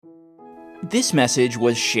This message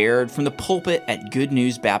was shared from the pulpit at Good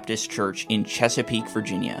News Baptist Church in Chesapeake,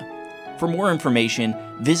 Virginia. For more information,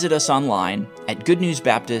 visit us online at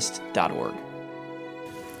goodnewsbaptist.org.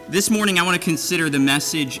 This morning, I want to consider the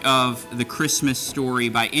message of the Christmas story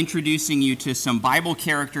by introducing you to some Bible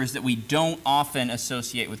characters that we don't often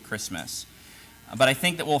associate with Christmas. But I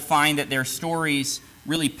think that we'll find that their stories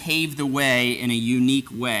really pave the way in a unique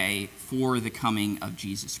way for the coming of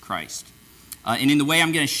Jesus Christ. And in the way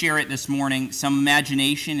I'm going to share it this morning, some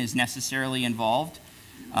imagination is necessarily involved,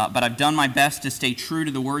 but I've done my best to stay true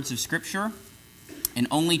to the words of Scripture and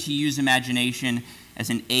only to use imagination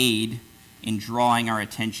as an aid in drawing our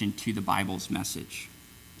attention to the Bible's message.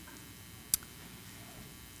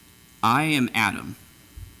 I am Adam.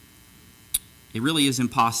 It really is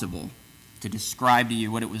impossible to describe to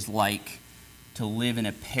you what it was like to live in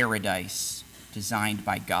a paradise designed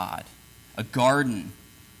by God, a garden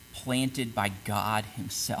planted by God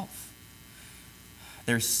himself.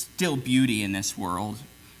 There's still beauty in this world,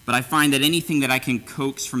 but I find that anything that I can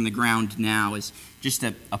coax from the ground now is just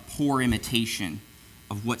a poor imitation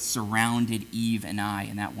of what surrounded Eve and I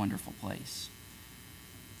in that wonderful place.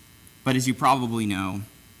 But as you probably know,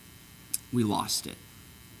 we lost it.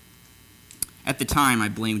 At the time, I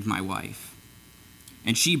blamed my wife,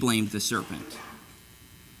 and she blamed the serpent.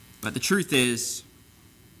 But the truth is,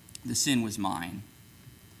 the sin was mine.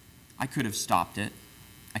 I could have stopped it.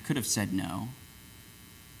 I could have said no,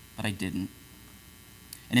 but I didn't.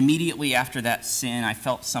 And immediately after that sin, I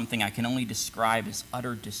felt something I can only describe as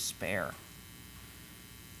utter despair.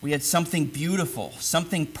 We had something beautiful,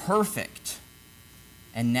 something perfect,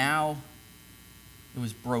 and now it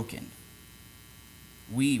was broken.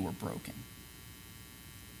 We were broken.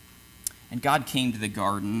 And God came to the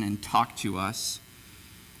garden and talked to us,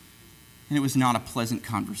 and it was not a pleasant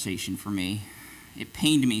conversation for me. It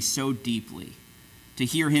pained me so deeply to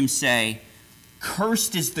hear him say,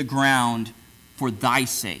 "Cursed is the ground for thy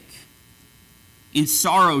sake. In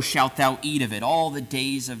sorrow shalt thou eat of it all the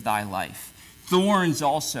days of thy life. Thorns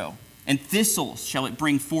also and thistles shall it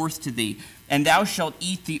bring forth to thee, and thou shalt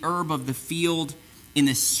eat the herb of the field. In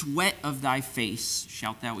the sweat of thy face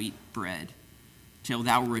shalt thou eat bread, till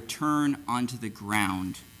thou return unto the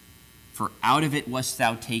ground. For out of it wast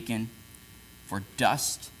thou taken, for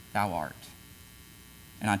dust thou art,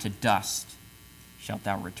 and unto dust shalt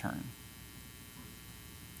thou return."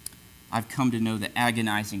 I've come to know the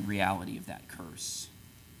agonizing reality of that curse.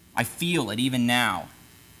 I feel it even now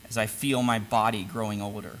as I feel my body growing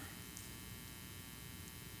older.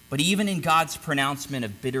 But even in God's pronouncement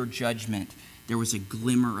of bitter judgment, there was a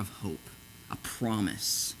glimmer of hope, a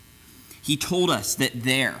promise. He told us that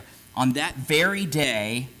there, on that very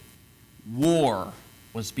day, war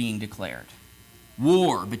was being declared.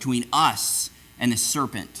 War between us and the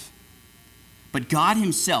serpent. But God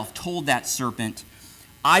himself told that serpent,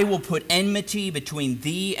 "I will put enmity between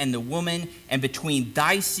thee and the woman, and between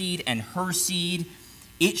thy seed and her seed.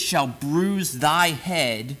 It shall bruise thy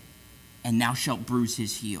head, and thou shalt bruise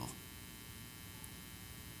his heel."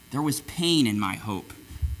 There was pain in my hope,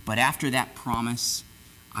 but after that promise,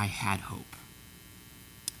 I had hope.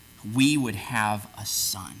 We would have a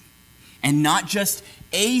son, and not just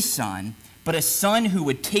a son, but a son who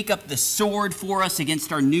would take up the sword for us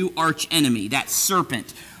against our new arch enemy, that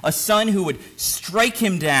serpent. A son who would strike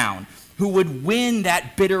him down, who would win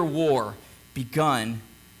that bitter war begun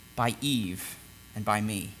by Eve and by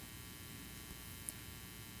me.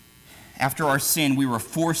 After our sin, we were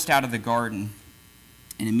forced out of the garden,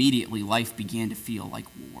 and immediately life began to feel like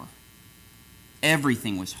war.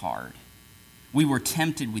 Everything was hard. We were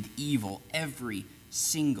tempted with evil every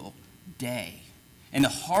single day. And the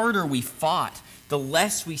harder we fought, the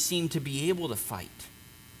less we seemed to be able to fight.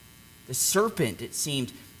 The serpent, it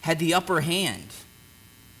seemed, had the upper hand.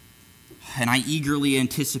 And I eagerly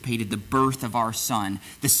anticipated the birth of our son,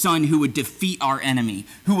 the son who would defeat our enemy,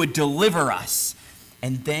 who would deliver us.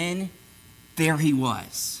 And then there he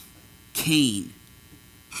was, Cain.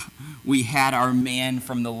 We had our man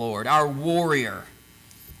from the Lord, our warrior.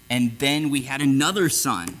 And then we had another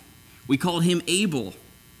son. We called him Abel.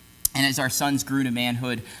 And as our sons grew to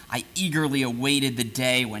manhood, I eagerly awaited the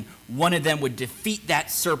day when one of them would defeat that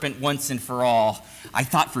serpent once and for all. I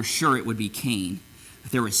thought for sure it would be Cain,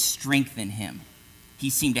 but there was strength in him. He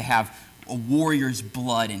seemed to have a warrior's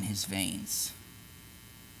blood in his veins.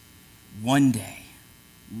 One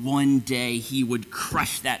day he would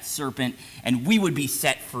crush that serpent and we would be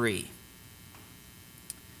set free.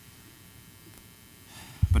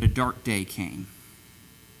 But a dark day came.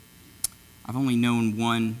 I've only known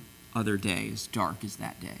one other day as dark as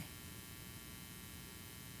that day.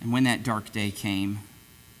 And when that dark day came,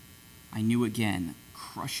 I knew again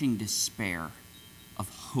crushing despair, of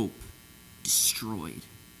hope destroyed,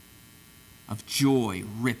 of joy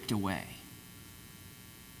ripped away.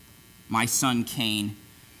 My son Cain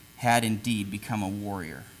had indeed become a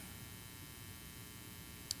warrior.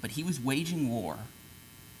 But he was waging war,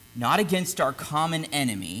 not against our common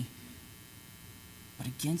enemy, but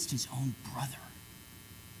against his own brother.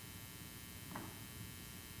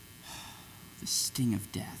 The sting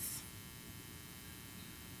of death.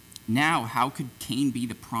 Now, how could Cain be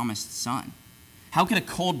the promised son? How could a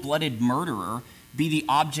cold-blooded murderer be the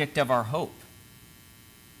object of our hope?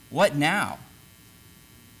 What now?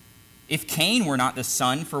 If Cain were not the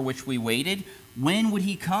son for which we waited, when would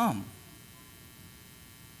he come?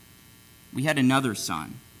 We had another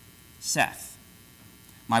son, Seth.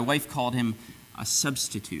 My wife called him a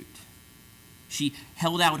substitute. She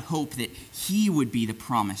held out hope that he would be the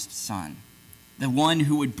promised son, the one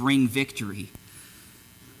who would bring victory.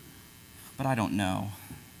 But I don't know.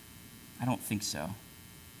 I don't think so.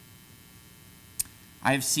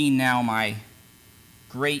 I have seen now my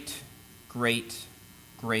great grandson.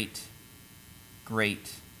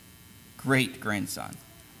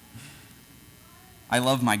 I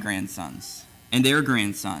love my grandsons and their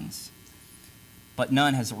grandsons, but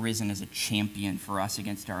none has arisen as a champion for us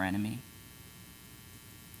against our enemy.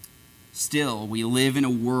 Still, we live in a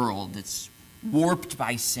world that's warped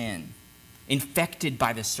by sin, infected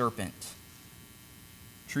by the serpent.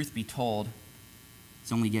 Truth be told,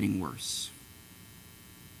 it's only getting worse.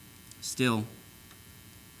 Still,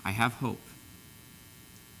 I have hope.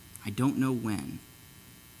 I don't know when,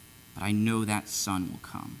 but I know that son will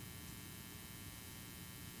come.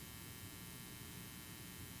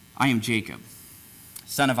 I am Jacob,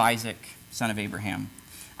 son of Isaac, son of Abraham.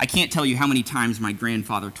 I can't tell you how many times my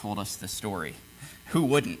grandfather told us this story. Who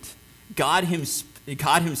wouldn't? God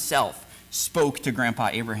himself spoke to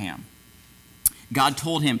Grandpa Abraham. God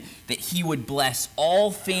told him that he would bless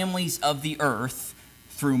all families of the earth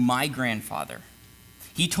through my grandfather.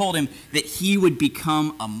 He told him that he would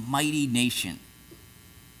become a mighty nation.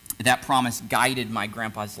 That promise guided my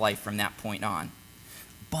grandpa's life from that point on.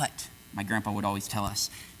 But, my grandpa would always tell us,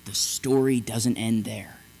 the story doesn't end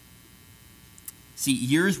there. See,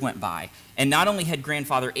 years went by, and not only had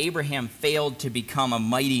grandfather Abraham failed to become a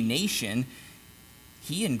mighty nation,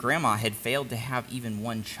 he and grandma had failed to have even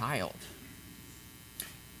one child.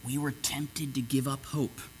 We were tempted to give up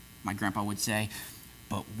hope, my grandpa would say,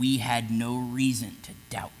 but we had no reason to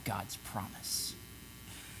doubt God's promise.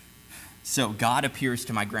 So God appears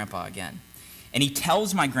to my grandpa again, and he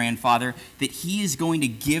tells my grandfather that he is going to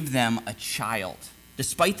give them a child.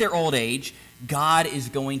 Despite their old age, God is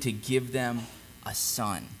going to give them a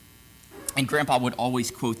son. And Grandpa would always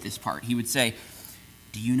quote this part. He would say,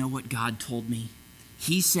 "Do you know what God told me?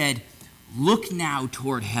 He said, 'Look now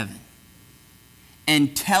toward heaven,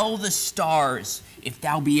 and tell the stars if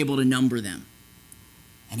thou be able to number them.'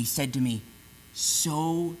 And he said to me,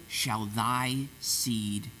 'So shall thy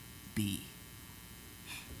seed be.'"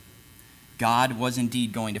 God was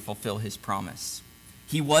indeed going to fulfill his promise.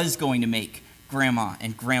 He was going to make Grandma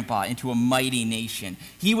and Grandpa into a mighty nation.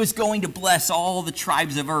 He was going to bless all the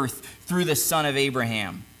tribes of earth through the son of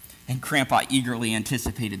Abraham. And Grandpa eagerly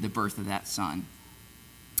anticipated the birth of that son.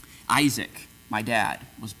 Isaac, my dad,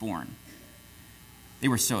 was born. They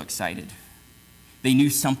were so excited. They knew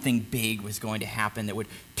something big was going to happen that would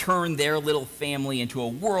turn their little family into a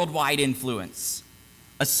worldwide influence,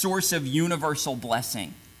 a source of universal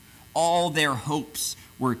blessing. All their hopes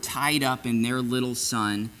were tied up in their little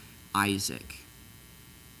son, Isaac.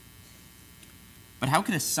 But how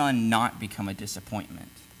could a son not become a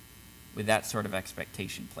disappointment with that sort of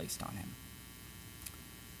expectation placed on him?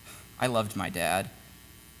 I loved my dad,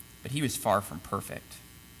 but he was far from perfect.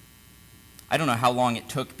 I don't know how long it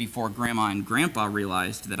took before Grandma and Grandpa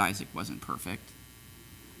realized that Isaac wasn't perfect,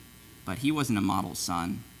 but he wasn't a model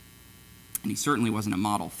son, and he certainly wasn't a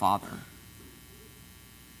model father.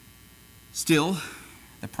 Still,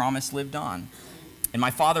 the promise lived on, and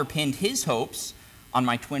my father pinned his hopes on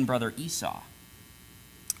my twin brother Esau.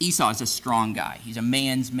 Esau is a strong guy. He's a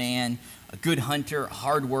man's man, a good hunter, a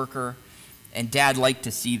hard worker, and Dad liked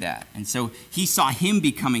to see that. And so he saw him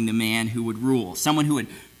becoming the man who would rule, someone who would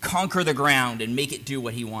conquer the ground and make it do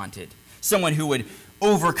what he wanted, someone who would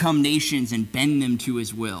overcome nations and bend them to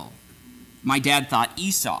his will. My dad thought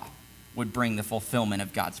Esau would bring the fulfillment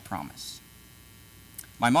of God's promise.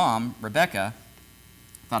 My mom, Rebecca,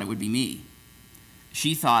 thought it would be me.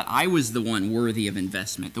 She thought I was the one worthy of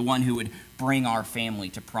investment, the one who would bring our family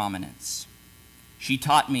to prominence. She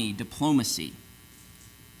taught me diplomacy,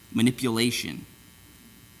 manipulation,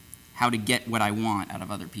 how to get what I want out of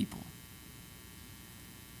other people.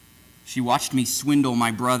 She watched me swindle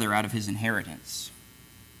my brother out of his inheritance.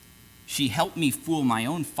 She helped me fool my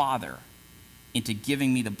own father into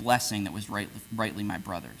giving me the blessing that was rightly my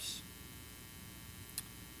brother's.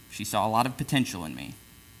 She saw a lot of potential in me.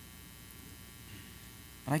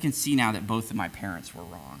 But I can see now that both of my parents were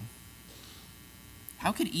wrong.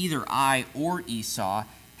 How could either I or Esau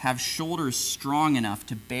have shoulders strong enough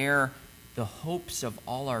to bear the hopes of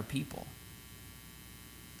all our people?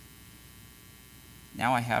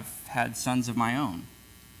 Now I have had sons of my own.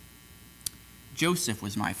 Joseph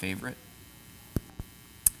was my favorite.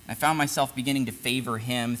 I found myself beginning to favor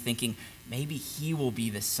him, thinking maybe he will be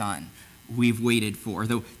the son we've waited for,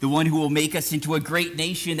 the one who will make us into a great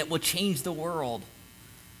nation that will change the world.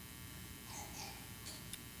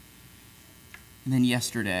 And then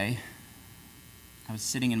yesterday, I was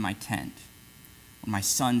sitting in my tent when my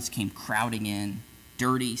sons came crowding in,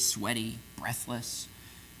 dirty, sweaty, breathless.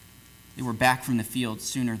 They were back from the field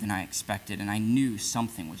sooner than I expected, and I knew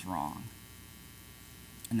something was wrong.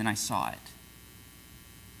 And then I saw it.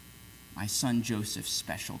 My son Joseph's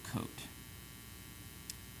special coat.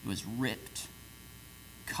 It was ripped,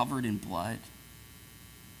 covered in blood,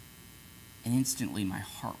 and instantly my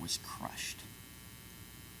heart was crushed.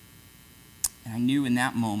 And I knew in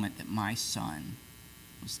that moment that my son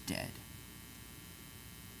was dead.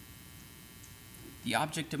 The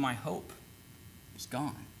object of my hope was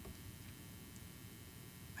gone.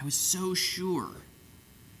 I was so sure,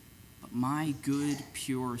 but my good,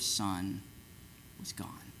 pure son was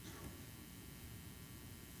gone.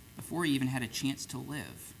 Before he even had a chance to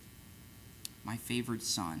live, my favored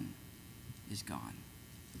son is gone.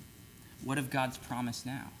 What of God's promise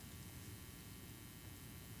now?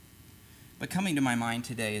 But coming to my mind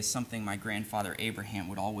today is something my grandfather Abraham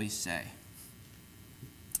would always say.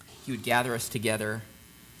 He would gather us together,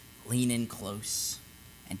 lean in close,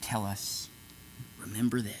 and tell us,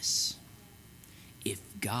 remember this, if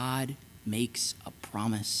God makes a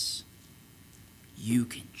promise, you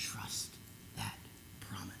can trust that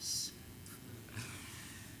promise.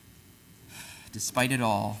 Despite it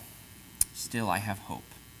all, still I have hope.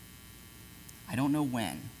 I don't know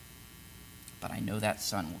when, but I know that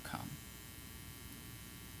son will come.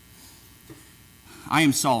 I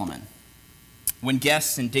am Solomon. When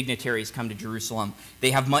guests and dignitaries come to Jerusalem,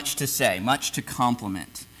 they have much to say, much to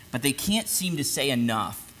compliment, but they can't seem to say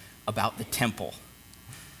enough about the temple.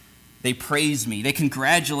 They praise me. They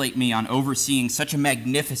congratulate me on overseeing such a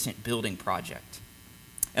magnificent building project.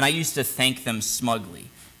 And I used to thank them smugly,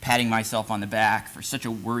 patting myself on the back for such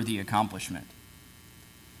a worthy accomplishment.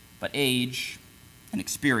 But age and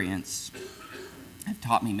experience have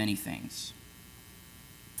taught me many things.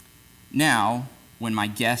 Now, when my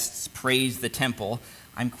guests praise the temple,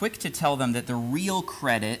 I'm quick to tell them that the real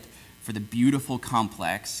credit for the beautiful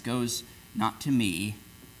complex goes not to me,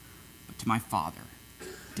 but to my father,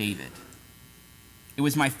 David. It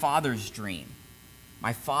was my father's dream,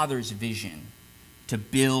 my father's vision, to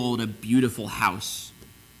build a beautiful house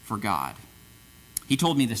for God. He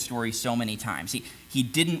told me this story so many times. He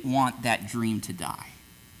didn't want that dream to die.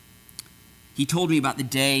 He told me about the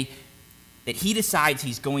day that he decides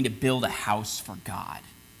he's going to build a house for God.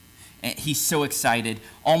 And he's so excited.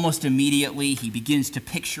 Almost immediately, he begins to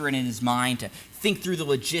picture it in his mind, to think through the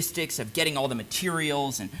logistics of getting all the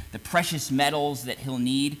materials and the precious metals that he'll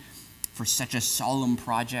need for such a solemn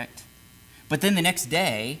project. But then the next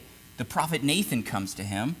day, the prophet Nathan comes to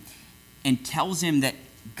him and tells him that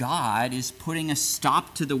God is putting a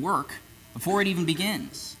stop to the work before it even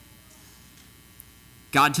begins.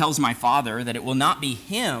 God tells my father that it will not be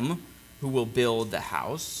him who will build the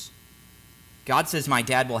house. God says my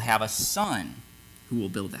dad will have a son who will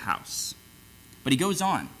build the house. But he goes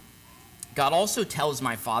on. God also tells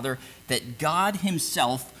my father that God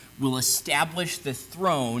himself will establish the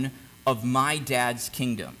throne of my dad's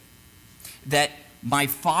kingdom. That my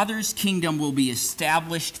father's kingdom will be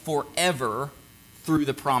established forever through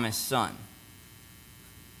the promised son.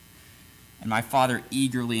 And my father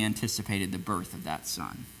eagerly anticipated the birth of that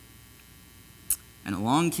son. And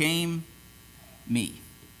along came me.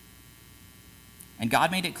 And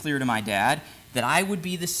God made it clear to my dad that I would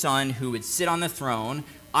be the son who would sit on the throne.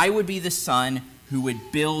 I would be the son who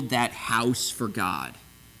would build that house for God.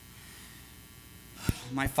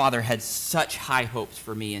 My father had such high hopes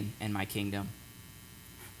for me and my kingdom.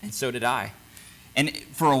 And so did I. And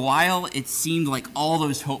for a while, it seemed like all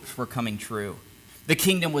those hopes were coming true. The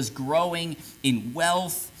kingdom was growing in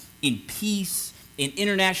wealth, in peace, in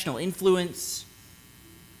international influence.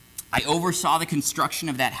 I oversaw the construction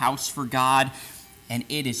of that house for God, and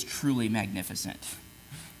it is truly magnificent.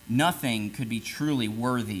 Nothing could be truly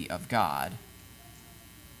worthy of God.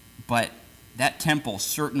 But that temple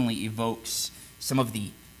certainly evokes some of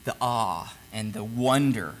the awe and the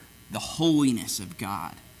wonder, the holiness of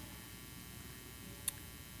God.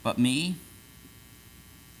 But me,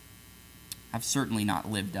 I've certainly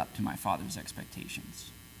not lived up to my Father's expectations.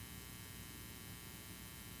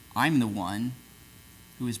 I'm the one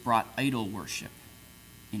who has brought idol worship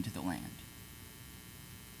into the land.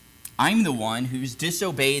 I'm the one who's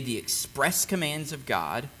disobeyed the express commands of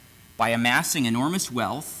God by amassing enormous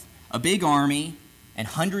wealth, a big army, and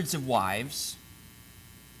hundreds of wives.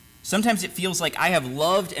 Sometimes it feels like I have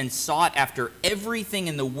loved and sought after everything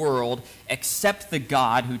in the world except the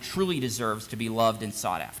God who truly deserves to be loved and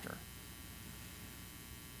sought after.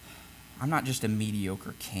 I'm not just a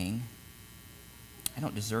mediocre king. I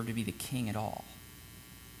don't deserve to be the king at all.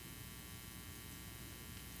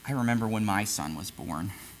 I remember when my son was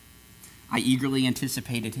born. I eagerly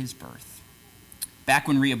anticipated his birth. Back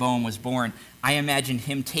when Rehoboam was born, I imagined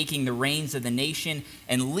him taking the reins of the nation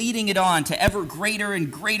and leading it on to ever greater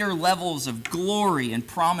and greater levels of glory and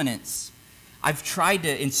prominence. I've tried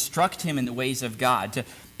to instruct him in the ways of God, to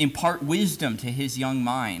impart wisdom to his young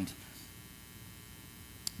mind.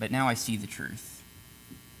 But now I see the truth.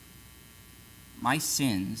 My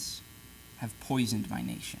sins have poisoned my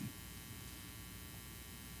nation,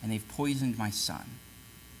 and they've poisoned my son.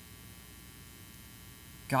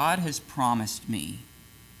 God has promised me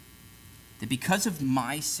that because of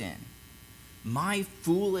my sin, my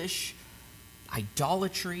foolish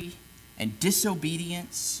idolatry and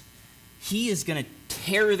disobedience, he is going to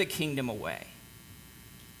tear the kingdom away.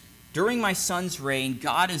 During my son's reign,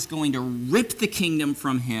 God is going to rip the kingdom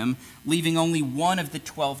from him, leaving only one of the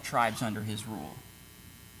 12 tribes under his rule.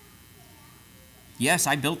 Yes,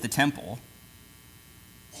 I built the temple,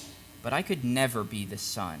 but I could never be the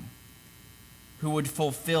son who would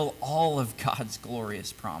fulfill all of God's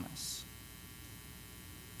glorious promise.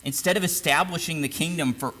 Instead of establishing the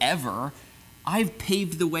kingdom forever, I've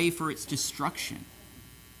paved the way for its destruction.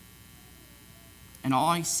 And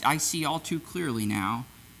I see all too clearly now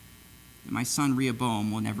that my son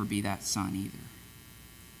Rehoboam will never be that son either.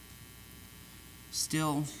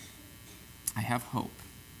 Still, I have hope.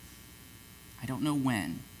 I don't know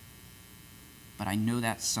when, but I know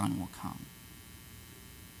that son will come.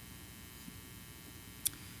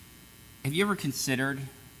 Have you ever considered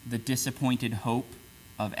the disappointed hope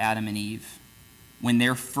of Adam and Eve when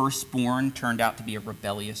their firstborn turned out to be a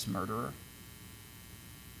rebellious murderer?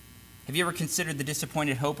 Have you ever considered the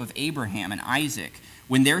disappointed hope of Abraham and Isaac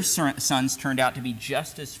when their sons turned out to be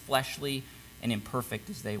just as fleshly and imperfect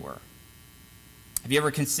as they were? Have you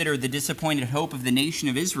ever considered the disappointed hope of the nation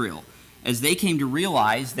of Israel as they came to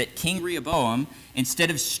realize that King Rehoboam,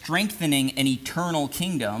 instead of strengthening an eternal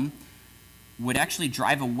kingdom, would actually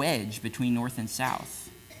drive a wedge between north and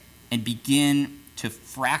south and begin to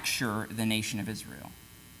fracture the nation of Israel?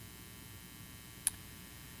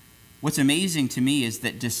 What's amazing to me is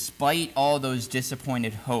that despite all those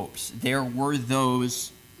disappointed hopes, there were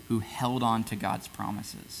those who held on to God's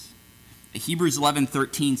promises. Hebrews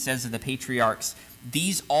 11:13 says of the patriarchs,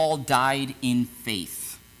 "These all died in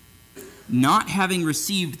faith, not having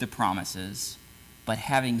received the promises, but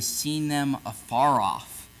having seen them afar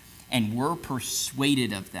off, and were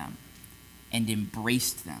persuaded of them, and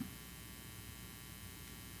embraced them."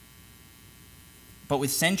 But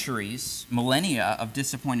with centuries, millennia of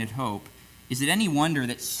disappointed hope, is it any wonder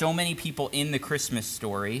that so many people in the Christmas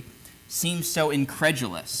story seem so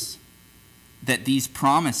incredulous that these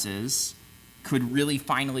promises could really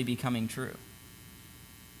finally be coming true?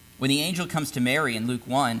 When the angel comes to Mary in Luke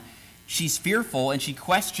 1, she's fearful and she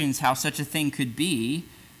questions how such a thing could be,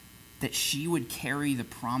 that she would carry the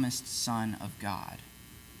promised Son of God.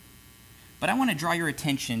 But I want to draw your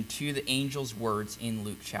attention to the angel's words in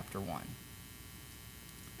Luke chapter 1.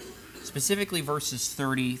 Specifically verses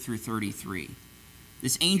 30 through 33.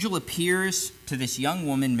 This angel appears to this young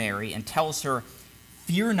woman, Mary, and tells her,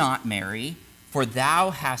 "Fear not, Mary, for thou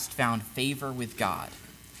hast found favor with God.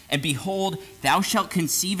 And behold, thou shalt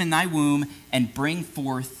conceive in thy womb and bring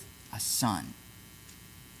forth a son,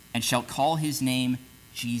 and shalt call his name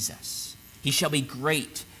Jesus. He shall be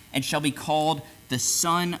great, and shall be called the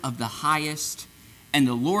Son of the Highest. And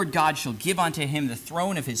the Lord God shall give unto him the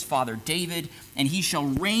throne of his father David, and he shall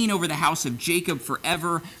reign over the house of Jacob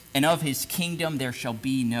forever, and of his kingdom there shall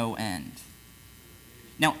be no end."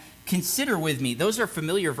 Now, consider with me, those are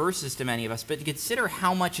familiar verses to many of us, but consider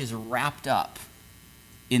how much is wrapped up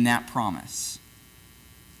in that promise.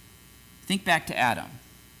 Think back to Adam.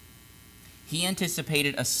 He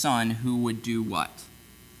anticipated a son who would do what?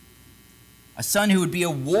 A son who would be a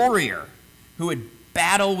warrior, who would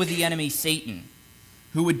battle with the enemy Satan,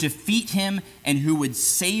 who would defeat him and who would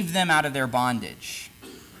save them out of their bondage.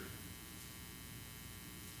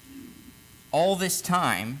 All this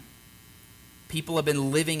time, people have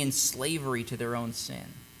been living in slavery to their own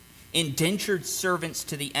sin, indentured servants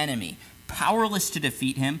to the enemy, powerless to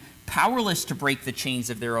defeat him, powerless to break the chains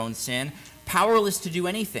of their own sin, powerless to do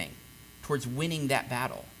anything towards winning that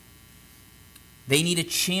battle. They need a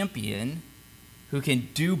champion who can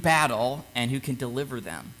do battle and who can deliver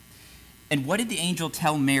them. And what did the angel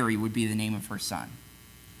tell Mary would be the name of her son?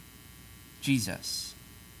 Jesus.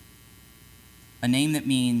 A name that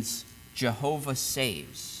means Jehovah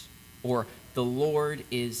saves, or the Lord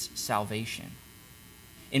is salvation.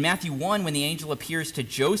 In Matthew 1, when the angel appears to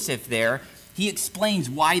Joseph there, he explains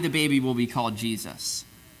why the baby will be called Jesus.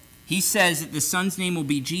 He says that the son's name will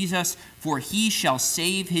be Jesus, for he shall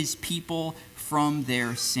save his people from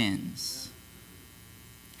their sins.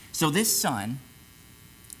 So this son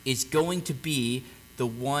is going to be the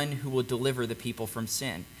one who will deliver the people from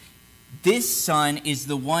sin. This son is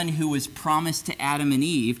the one who was promised to Adam and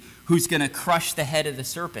Eve, who's going to crush the head of the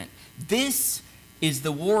serpent. This is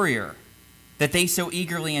the warrior that they so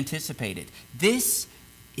eagerly anticipated. This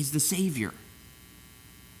is the Savior.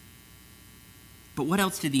 But what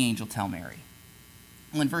else did the angel tell Mary?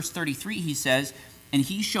 Well, in verse 33, he says, "And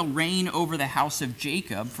he shall reign over the house of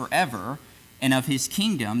Jacob forever, and of his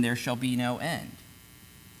kingdom there shall be no end."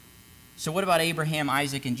 So what about Abraham,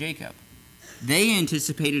 Isaac, and Jacob? They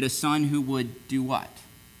anticipated a son who would do what?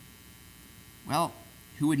 Well,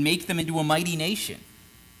 who would make them into a mighty nation.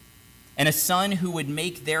 And a son who would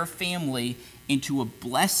make their family into a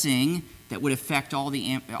blessing that would affect all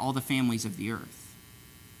the families of the earth.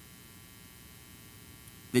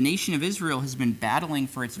 The nation of Israel has been battling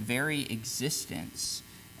for its very existence,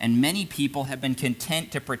 and many people have been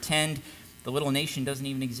content to pretend the little nation doesn't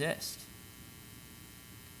even exist.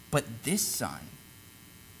 But this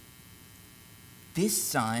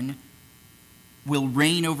son will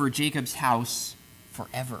reign over Jacob's house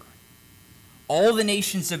forever. All the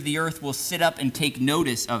nations of the earth will sit up and take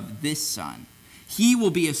notice of this son. He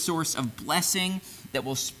will be a source of blessing that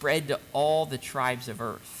will spread to all the tribes of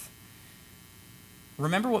earth.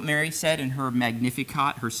 Remember what Mary said in her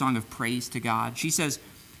Magnificat, her song of praise to God? She says,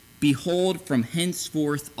 "Behold, from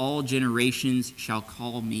henceforth all generations shall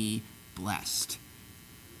call me blessed."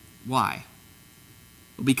 Why?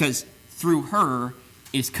 Because through her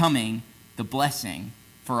is coming the blessing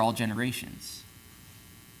for all generations.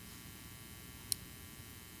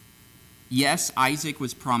 Yes, Isaac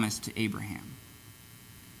was promised to Abraham,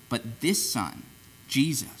 but this son,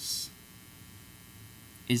 Jesus,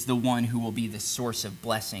 is the one who will be the source of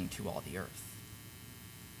blessing to all the earth.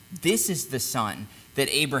 This is the son that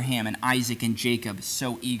Abraham and Isaac and Jacob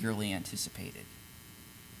so eagerly anticipated.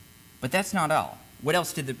 But that's not all. What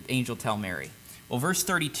else did the angel tell Mary? Well, verse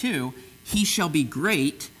 32, "He shall be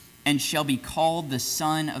great and shall be called the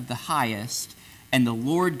Son of the Highest, and the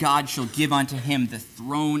Lord God shall give unto him the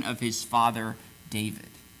throne of his father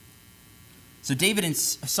David." So David and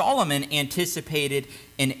Solomon anticipated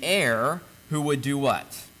an heir who would do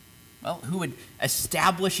what? Well, who would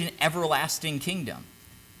establish an everlasting kingdom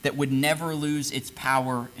that would never lose its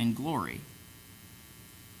power and glory.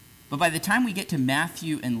 But by the time we get to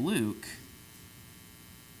Matthew and Luke,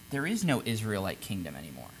 there is no Israelite kingdom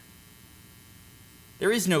anymore.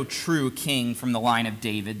 There is no true king from the line of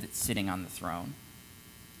David that's sitting on the throne.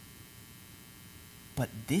 But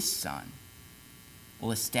this son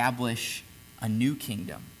will establish a new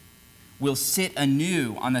kingdom, will sit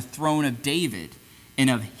anew on the throne of David, and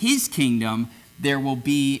of his kingdom there will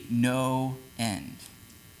be no end.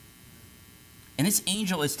 And this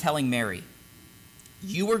angel is telling Mary,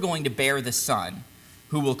 you are going to bear the son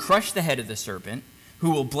who will crush the head of the serpent, who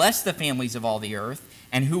will bless the families of all the earth,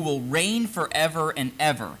 and who will reign forever and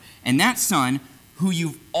ever. And that son, who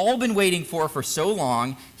you've all been waiting for so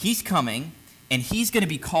long, he's coming, and he's going to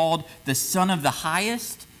be called the Son of the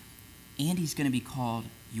Highest, and he's going to be called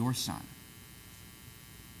your son.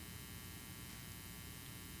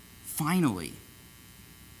 Finally,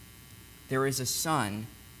 there is a son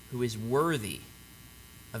who is worthy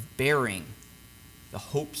of bearing the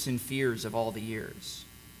hopes and fears of all the years.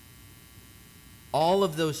 All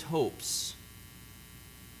of those hopes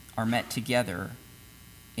are met together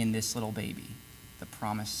in this little baby, the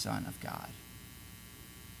promised Son of God.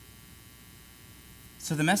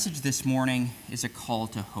 So the message this morning is a call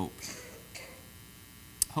to hope.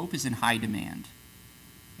 Hope is in high demand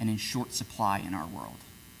and in short supply in our world.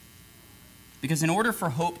 Because in order for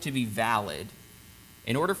hope to be valid,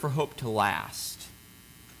 in order for hope to last,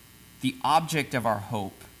 the object of our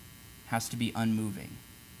hope has to be unmoving.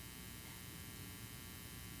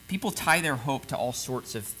 People tie their hope to all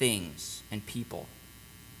sorts of things and people.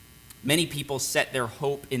 Many people set their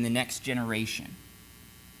hope in the next generation,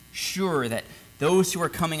 sure that those who are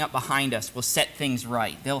coming up behind us will set things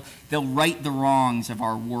right. They'll right the wrongs of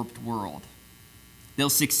our warped world. They'll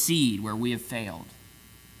succeed where we have failed.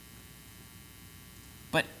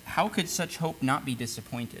 But how could such hope not be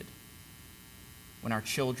disappointed when our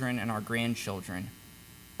children and our grandchildren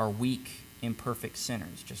are weak, imperfect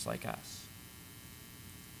sinners just like us?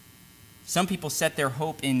 Some people set their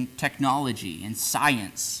hope in technology, in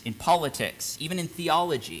science, in politics, even in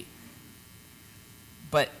theology.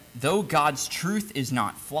 But though God's truth is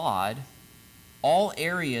not flawed, all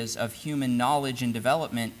areas of human knowledge and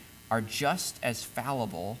development are just as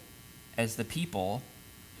fallible as the people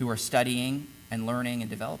who are studying and learning and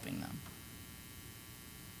developing them.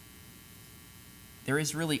 There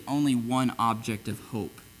is really only one object of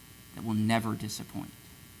hope that will never disappoint: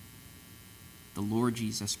 the Lord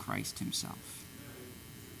Jesus Christ himself.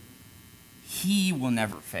 He will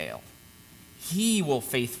never fail. He will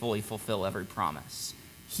faithfully fulfill every promise.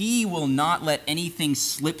 He will not let anything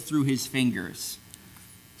slip through his fingers.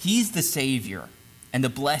 He's the Savior and the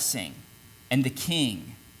blessing and the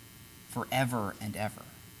King forever and ever.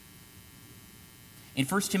 In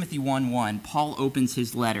 1 Timothy 1:1, Paul opens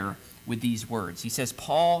his letter with these words. He says,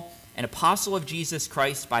 "Paul, an apostle of Jesus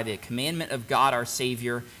Christ by the commandment of God our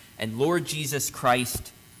Savior and Lord Jesus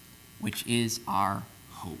Christ, which is our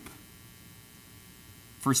hope."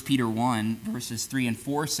 1 Peter 1, verses 3 and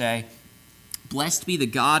 4 say, "Blessed be the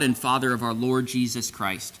God and Father of our Lord Jesus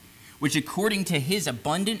Christ, which according to his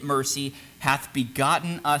abundant mercy hath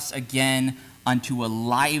begotten us again unto a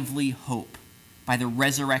lively hope by the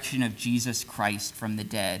resurrection of Jesus Christ from the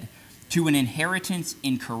dead, to an inheritance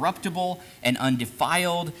incorruptible and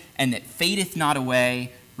undefiled, and that fadeth not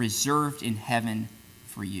away, reserved in heaven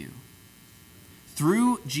for you."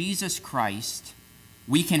 Through Jesus Christ,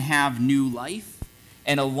 we can have new life,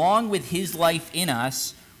 and along with his life in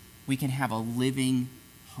us, we can have a living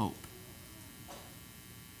hope.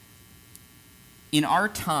 In our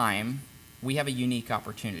time, we have a unique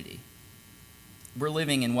opportunity. We're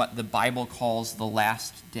living in what the Bible calls the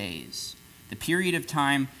last days, the period of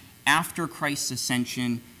time after Christ's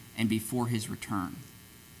ascension and before his return.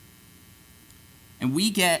 And we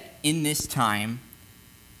get, in this time,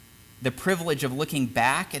 the privilege of looking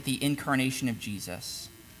back at the incarnation of Jesus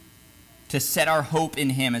to set our hope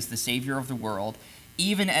in him as the Savior of the world,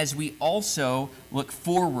 even as we also look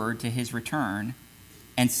forward to his return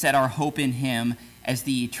and set our hope in him as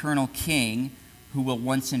the eternal King who will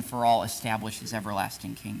once and for all establish his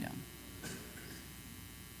everlasting kingdom.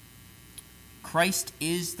 Christ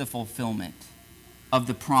is the fulfillment of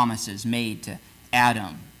the promises made to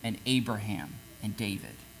Adam and Abraham and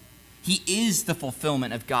David. He is the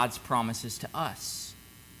fulfillment of God's promises to us.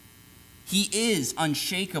 He is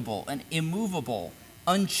unshakable and immovable,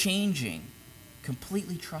 unchanging,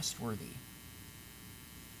 completely trustworthy.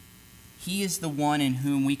 He is the one in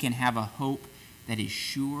whom we can have a hope that is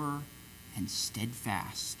sure and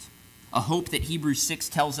steadfast, a hope that Hebrews 6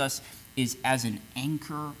 tells us is as an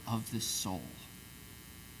anchor of the soul.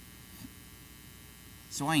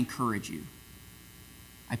 So I encourage you,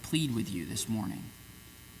 I plead with you this morning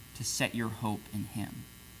to set your hope in him.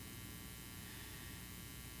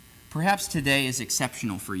 Perhaps today is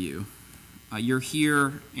exceptional for you. You're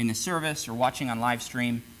here in the service or watching on live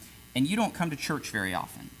stream, and you don't come to church very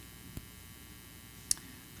often.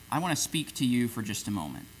 I want to speak to you for just a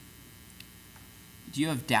moment. Do you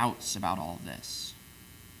have doubts about all of this?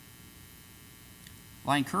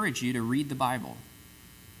 Well, I encourage you to read the Bible.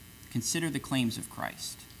 Consider the claims of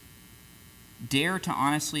Christ. Dare to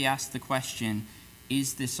honestly ask the question,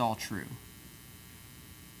 is this all true?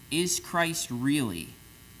 Is Christ really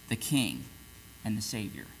the King and the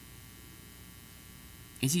Savior?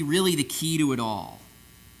 Is he really the key to it all?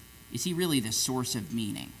 Is he really the source of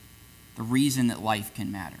meaning, the reason that life can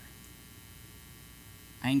matter?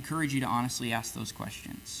 I encourage you to honestly ask those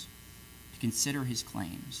questions, to consider his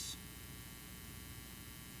claims.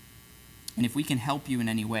 And if we can help you in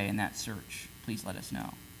any way in that search, please let us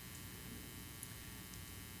know.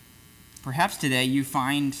 Perhaps today you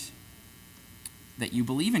find that you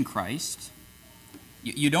believe in Christ.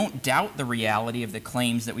 You don't doubt the reality of the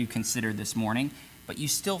claims that we've considered this morning, but you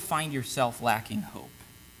still find yourself lacking hope.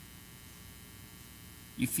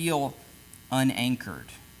 You feel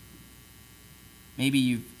unanchored. Maybe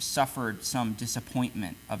you've suffered some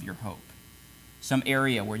disappointment of your hope, some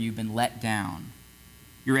area where you've been let down.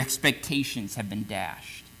 Your expectations have been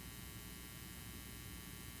dashed.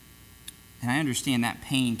 And I understand that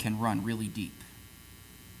pain can run really deep.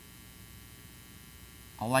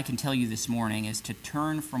 All I can tell you this morning is to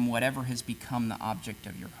turn from whatever has become the object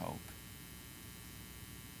of your hope,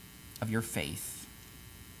 of your faith,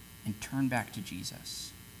 and turn back to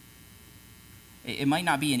Jesus. It might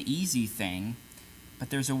not be an easy thing,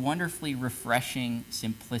 but there's a wonderfully refreshing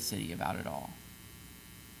simplicity about it all.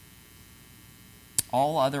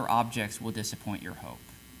 All other objects will disappoint your hope,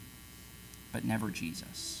 but never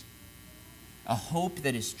Jesus. A hope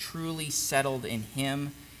that is truly settled in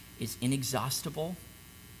him is inexhaustible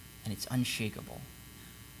and it's unshakable.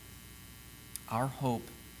 Our hope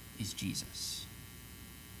is Jesus.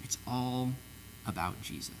 It's all about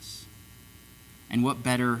Jesus. And what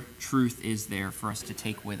better truth is there for us to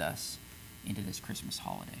take with us into this Christmas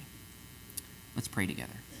holiday? Let's pray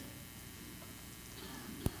together.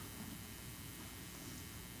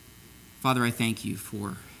 Father, I thank you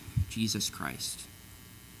for Jesus Christ.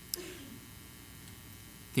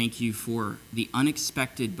 Thank you for the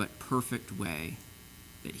unexpected but perfect way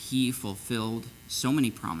that he fulfilled so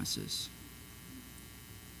many promises.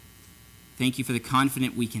 Thank you for the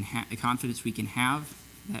confidence we can have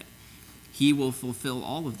that he will fulfill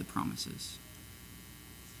all of the promises.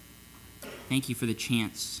 Thank you for the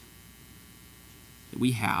chance that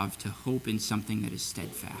we have to hope in something that is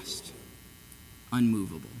steadfast,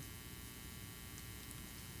 unmovable.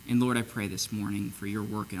 And Lord, I pray this morning for your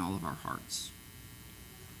work in all of our hearts.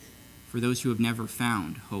 For those who have never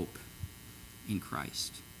found hope in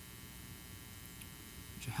Christ,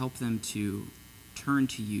 would you help them to turn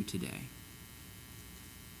to you today,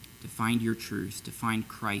 to find your truth, to find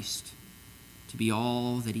Christ, to be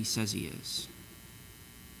all that he says he is.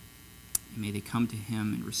 And may they come to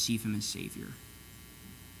him and receive him as Savior.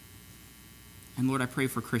 And Lord, I pray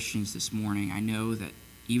for Christians this morning. I know that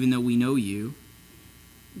even though we know you,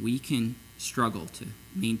 we can struggle to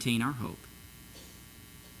maintain our hope.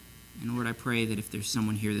 And Lord, I pray that if there's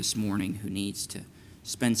someone here this morning who needs to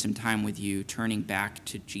spend some time with you, turning back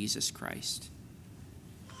to Jesus Christ,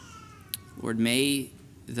 Lord, may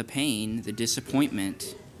the pain, the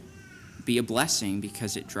disappointment be a blessing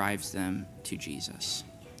because it drives them to Jesus.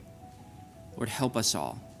 Lord, help us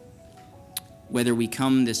all. Whether we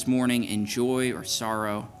come this morning in joy or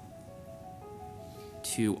sorrow,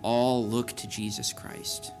 to all look to Jesus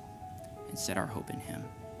Christ and set our hope in him.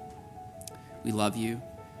 We love you,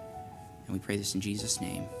 and we pray this in Jesus'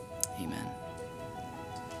 name. Amen.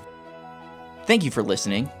 Thank you for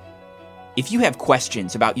listening. If you have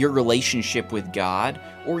questions about your relationship with God,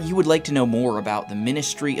 or you would like to know more about the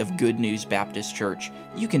ministry of Good News Baptist Church,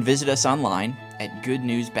 you can visit us online at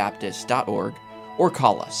goodnewsbaptist.org or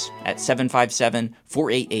call us at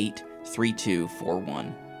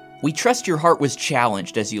 757-488-3241. We trust your heart was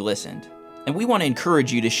challenged as you listened, and we want to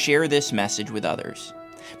encourage you to share this message with others.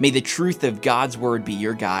 May the truth of God's Word be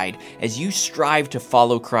your guide as you strive to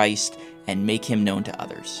follow Christ and make him known to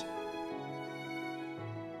others.